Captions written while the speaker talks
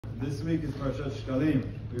This week is Parashat Shekalim.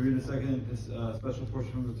 We read a second special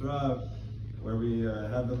portion from the Torah where we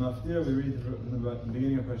have the maftir. We read from the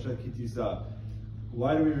beginning of Parashat Kitisa.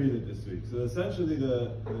 Why do we read it this week? So essentially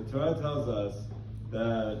the Torah tells us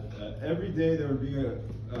that every day there would be a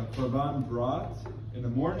korban brought in the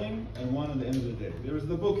morning and one at the end of the day. There's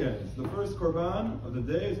the bookends. The first korban of the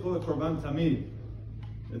day is called a korban tamid.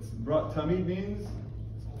 It's brought, tamid means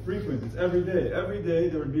frequent, it's every day. Every day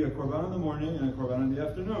there would be a korban in the morning and a korban in the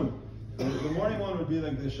afternoon. So the morning one would be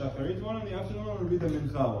like the shacharit one, and the afternoon one would be the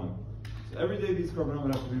mincha one. So every day these korban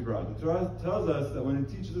would have to be brought. The Torah tells us that when it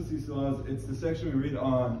teaches us these laws, it's the section we read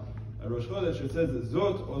on Rosh Chodesh. It says,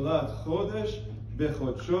 Zot olat chodesh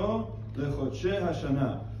bechodsho lechodshe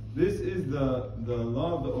hashana. This is the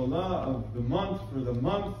law of the olah of the month for the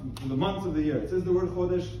months of the year. It says the word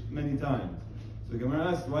chodesh many times. So the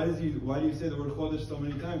Gemara asks, why do you say the word chodesh so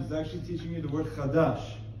many times? It's actually teaching you the word chadash.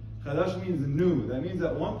 Chadash means new. That means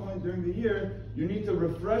at one point during the year, you need to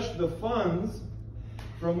refresh the funds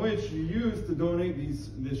from which you use to donate this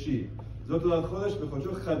sheep. Collect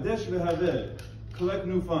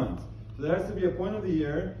new funds. So there has to be a point of the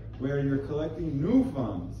year where you're collecting new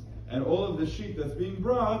funds, and all of the sheep that's being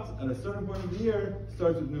brought at a certain point of the year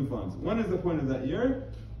starts with new funds. When is the point of that year?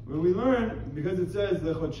 Where we learn, because it says we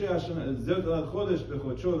also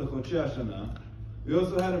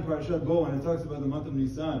had in Parashat Bo, when it talks about the month of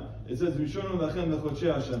Nisan, it says Rishonu lachem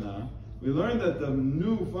lechodshei hashana. We learned that the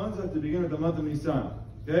new funds have to begin with the month of Nisan.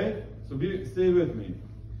 Okay? So stay with me.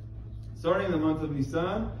 Starting the month of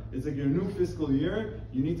Nisan, it's like your new fiscal year.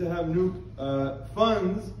 You need to have new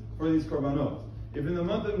funds for these korbanot. If in the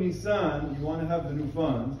month of Nisan you want to have the new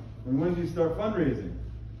funds, then when do you start fundraising?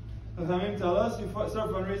 Chachamim tell us you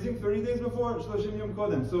start fundraising 30 days before, Shloshim Yom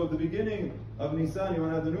Kodem. So at the beginning of Nisan you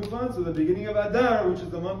want to have the new funds, so the beginning of Adar, which is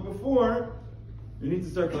the month before, you need to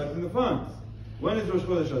start collecting the funds. When is Rosh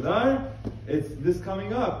Chodesh Adar? It's this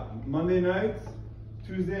coming up, Monday night,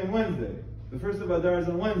 Tuesday and Wednesday. The first of Adar is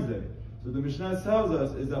on Wednesday. So the Mishnah tells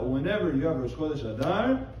us is that whenever you have Rosh Chodesh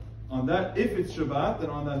Adar, on that, if it's Shabbat, then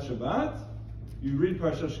on that Shabbat, you read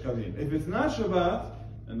Parashat Shekalim. If it's not Shabbat,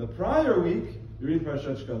 and the prior week, you read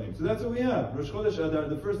Parashat Shekalim. So that's what we have. Rosh Chodesh Adar,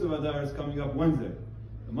 the first of Adar is coming up Wednesday.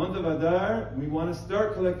 The month of Adar, we want to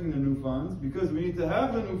start collecting the new funds because we need to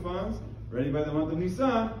have the new funds ready by the month of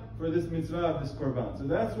Nisan for this mitzvah of this korban. So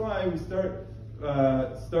that's why we start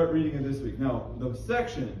reading it this week. Now, the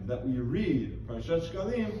section that we read, Parashat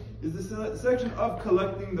Shekalim, is the section of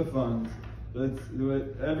collecting the funds.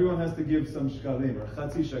 Everyone has to give some shekalim, or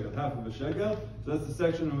chatzi shekel, half of a shekel. So that's the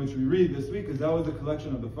section in which we read this week, because that was the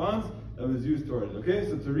collection of the funds that was used towards it. Okay,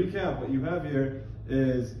 so to recap, what you have here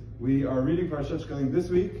is we are reading Parashat Shekalim this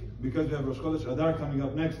week because we have Rosh Chodesh Adar coming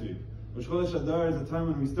up next week. Rosh Chodesh Adar is the time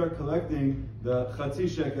when we start collecting the chatzi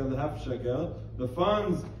shekel, the half shekel, the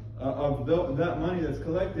funds of that money that's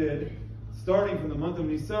collected. Starting from the month of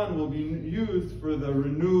Nisan, will be used for the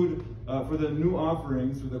for the new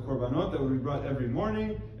offerings, for the korbanot that would be brought every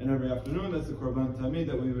morning and every afternoon. That's the korban tamid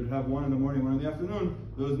that we would have one in the morning, one in the afternoon.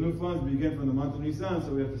 Those new funds begin from the month of Nisan,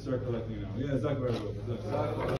 so we have to start collecting now. Yeah,